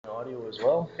audio as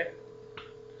well. Okay.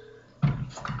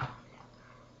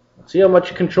 See how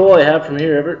much control I have from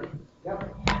here, Everett?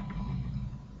 Yep.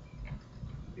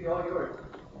 Be all yours.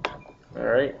 All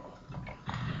right.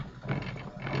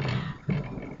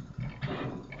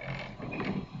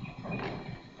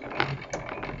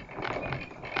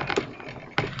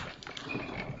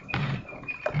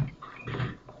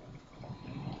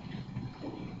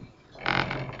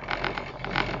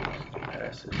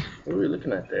 What are we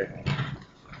looking at there?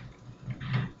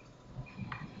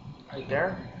 Right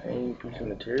there. Any piece of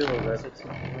material? That's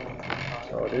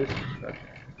all it is. Okay.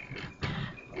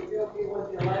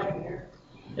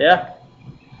 Yeah.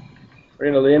 We're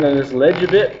gonna land on this ledge a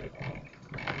bit.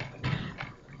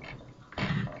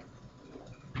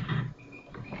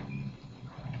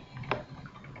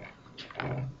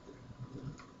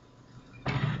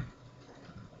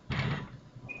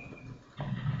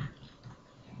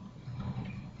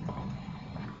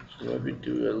 So maybe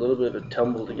do a little bit of a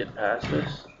tumble to get past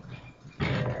this.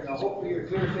 Now hopefully you're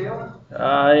clear sailing.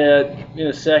 Yeah, in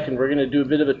a second. We're gonna do a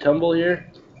bit of a tumble here.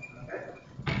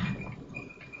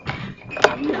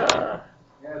 Yeah,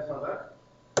 I saw that.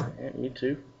 Yeah, me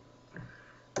too.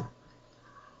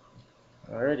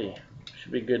 Alrighty,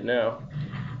 should be good now.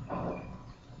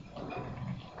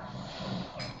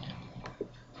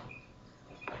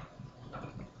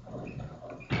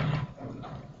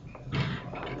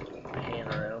 Pan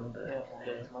around. Yeah, we'll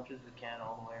get as much as we can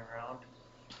all the way around.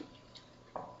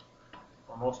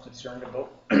 We're most concerned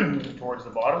about towards the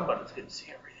bottom, but it's good to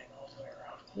see everything all the way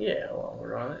around. Yeah, while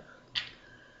we're on it.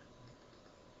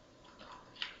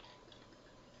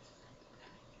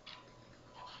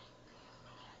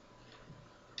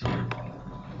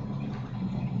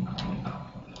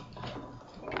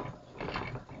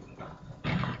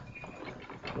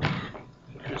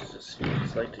 Just to see what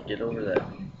it's like to get over that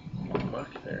muck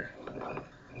there.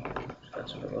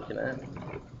 That's what I'm looking at.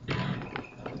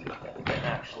 It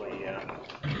actually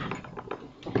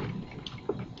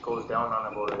goes down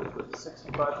on about a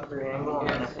 65-degree angle, and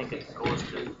then I think it goes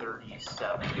to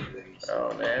 37 degrees.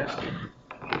 Oh, nasty.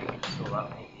 So that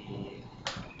may be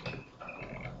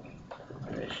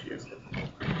An issue.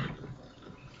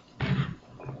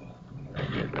 I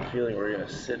get the feeling we're going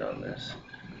to sit on this.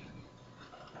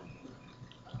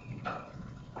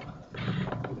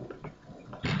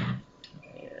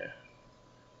 Yeah,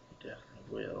 definitely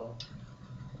will.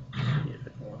 See if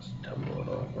it wants to tumble at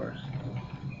all for us.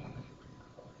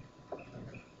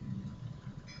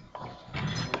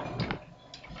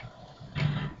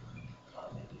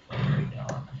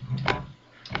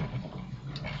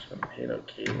 Just gonna paint out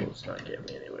cables, not get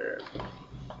me anywhere.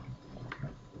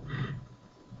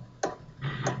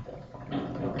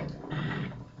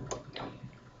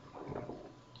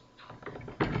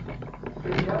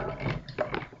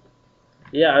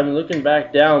 Yeah, I'm looking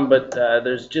back down, but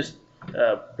there's just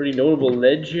a pretty notable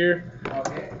ledge here.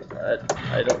 Okay.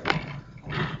 I don't.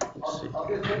 Let's see. I'll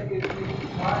just take you to the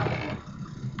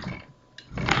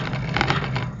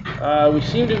spot. We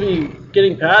seem to be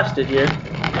getting past it here.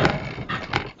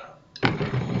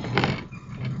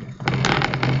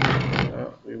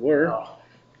 We were.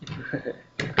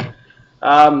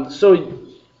 So,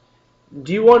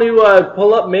 do you want to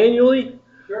pull up manually?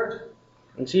 Sure.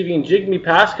 And see if you can jig me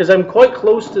past, because I'm quite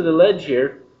close to the ledge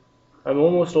here. I'm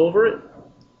almost over it.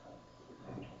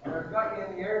 I've got you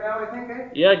in the air now, I think, eh?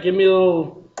 Yeah, give me a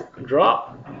little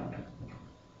drop.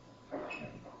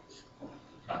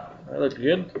 That looked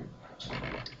good.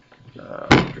 You're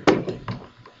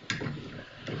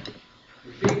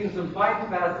taking some pine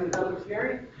capacity. Does that look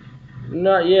scary?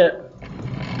 Not yet.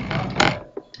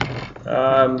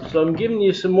 So I'm giving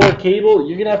you some more cable.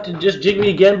 You're gonna have to just jig me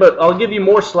again, but I'll give you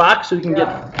more slack so we can get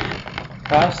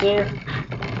past there.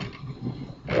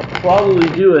 That'll probably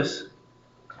do us.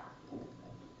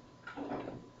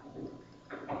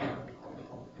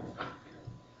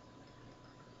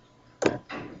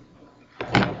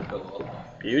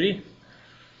 Beauty.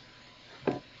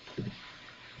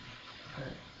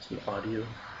 Some audio.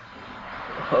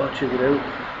 Oh, check it out.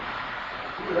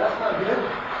 Ooh, that's not good.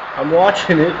 I'm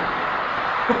watching it.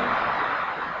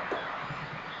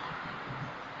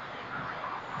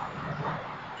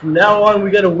 From now on,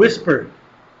 we gotta whisper.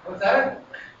 What's that?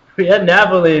 We had an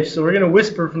avalanche, so we're gonna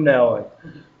whisper from now on.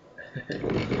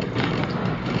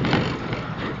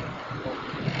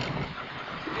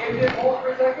 Maybe just hold for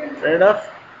a second. Fair enough.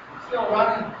 Still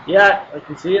running. Yeah, I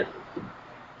can see it.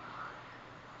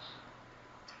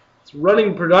 It's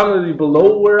running predominantly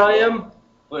below where I am.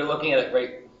 We're looking at it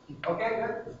right. Okay,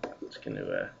 good. Just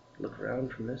gonna look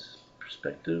around from this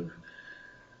perspective.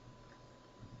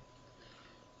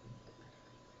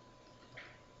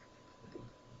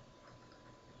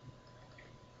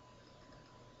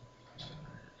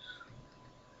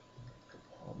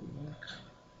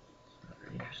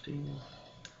 15.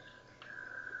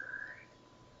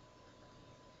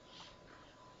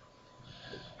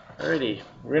 Alrighty,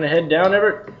 we're gonna head down,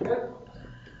 Everett. Good.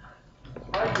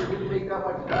 I didn't take that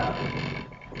much time.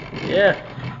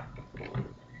 Yeah.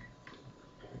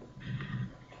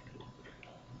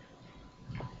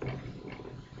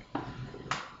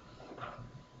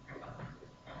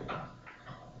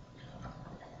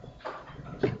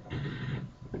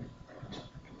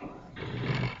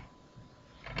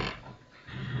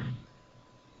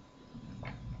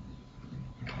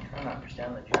 I don't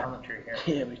understand the geometry here.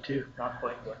 Yeah, me too. Not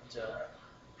quite what.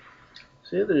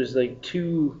 See, there's like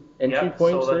 2 entry Yeah,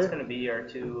 points so that's there. going to be our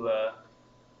 2.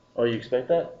 Oh, you expect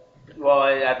that? Well,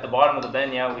 at the bottom of the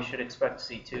bend, yeah, we should expect to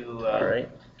see 2. Alright,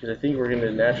 because I think we're going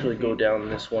to naturally go down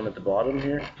this one at the bottom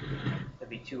here. There'll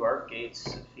be 2 arc gates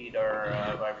to feed our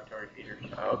vibratory feeders.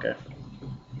 Oh, okay.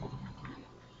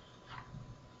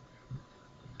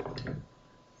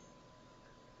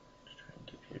 Just trying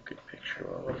to give you a good picture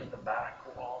of Look it. at the back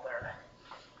wall there.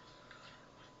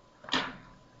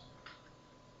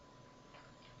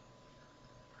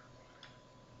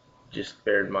 Just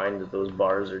bear in mind that those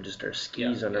bars are just our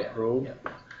skis on our probe.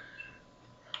 Yeah.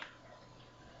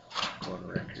 On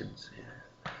records,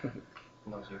 yeah. And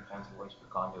those are your fancy words for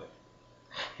conduit.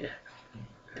 Yeah.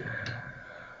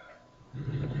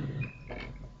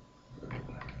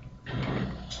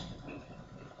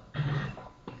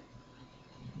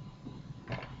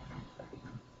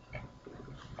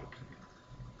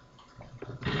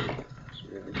 So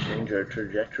we're going to change our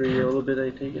trajectory a little bit, I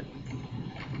take it?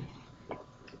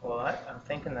 Well, I'm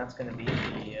thinking that's going to be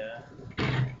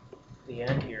the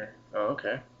end here. Oh,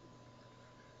 okay.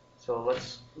 So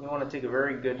we want to take a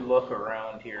very good look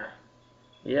around here.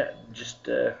 Yeah, just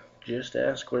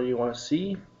ask where you want to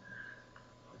see.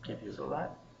 I'll give you So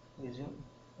that, we zoom,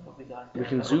 what we got We there?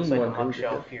 can That zoom looks like one a thing muck to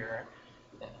shelf here,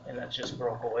 and that just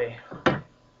broke away. Maybe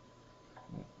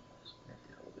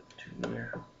a little bit too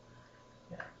near.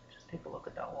 Yeah, just take a look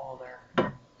at that wall there.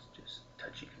 It's just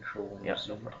touchy control when you Yep, no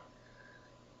zoom. problem.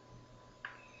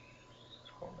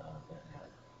 Scroll down a bit.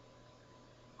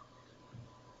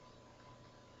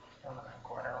 Yeah. Down in that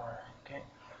corner where, okay.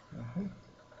 Mm-hmm.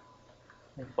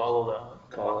 And follow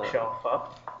the Follow muck it. shelf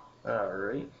up.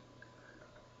 Alright.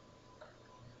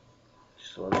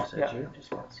 Just on this edge Yeah, here.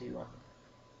 just want to see one.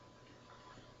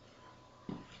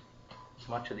 As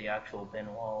much of the actual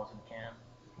bin wall as we can.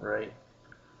 Right.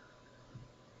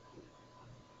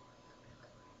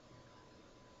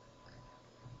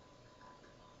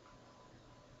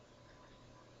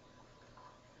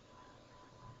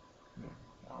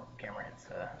 Oh, camera hits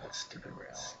the Stupid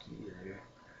rail. ski there.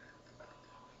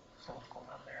 So what's going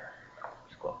on there?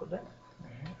 Just go up a bit.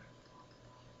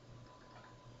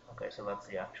 Okay, so that's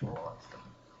the actual.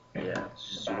 That's Yeah, it's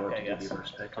just the you back, want I to give guess. you a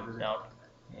perspective Comes of it. down.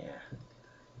 Yeah.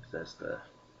 So that's the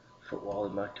footwall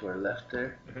and muck to our left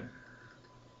there. Mhm.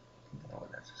 Oh,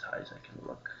 that's as high as I can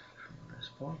look from this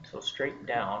point. So straight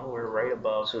down, we're right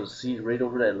above. So see, right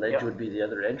over that ledge Yep. would be the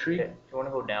other entry. Okay, you want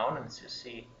to go down and just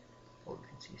see what we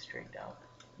can see straight down.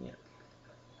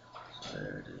 So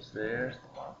there it is there. There's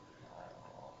the one.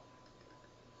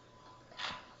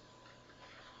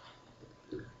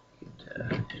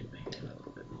 Could make it a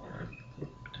little bit more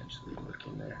potentially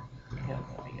looking there. Yeah,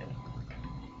 that'd be good.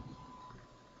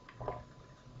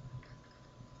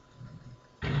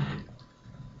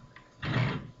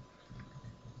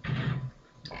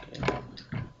 Okay.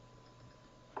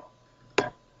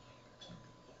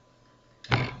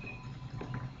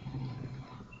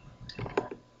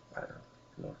 I don't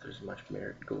know if there's much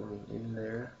merit going in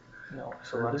there. No,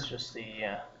 so Further? that's just the,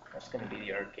 that's going to be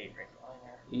the arcade ring line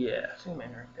there. Yeah, Zoom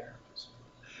in right there.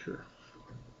 sure.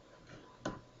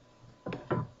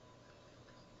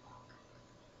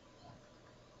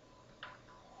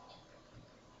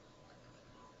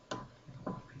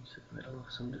 Piece of metal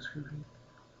of some description.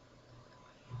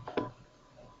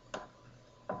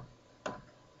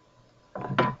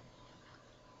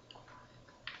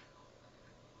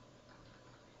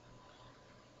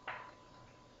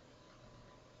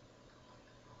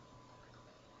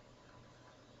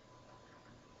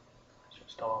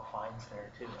 Just all fines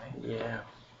there too, right? Yeah.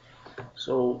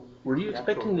 So, were you The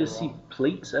expecting actual to see wall.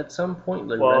 plates at some point,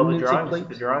 like Well, remnants of the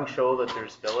plates? drawings show that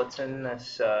there's billets in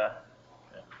this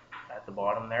at the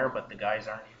bottom there, but the guys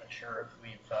aren't even sure if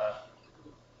we've.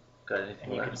 Got And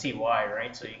anything you can left? see why,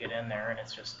 right? So you get in there and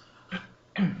it's just.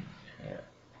 Yeah.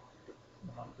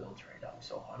 The mud builds right up.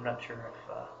 So I'm not sure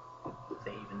if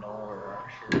they even know or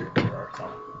are sure if there are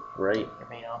some. Right. There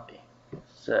may not be.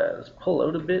 Let's pull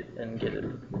out a bit and get a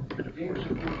bit of. James,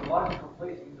 there's a logical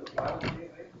place you can file today,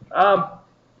 right?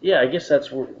 Yeah, I guess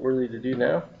that's worthy to do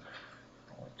now.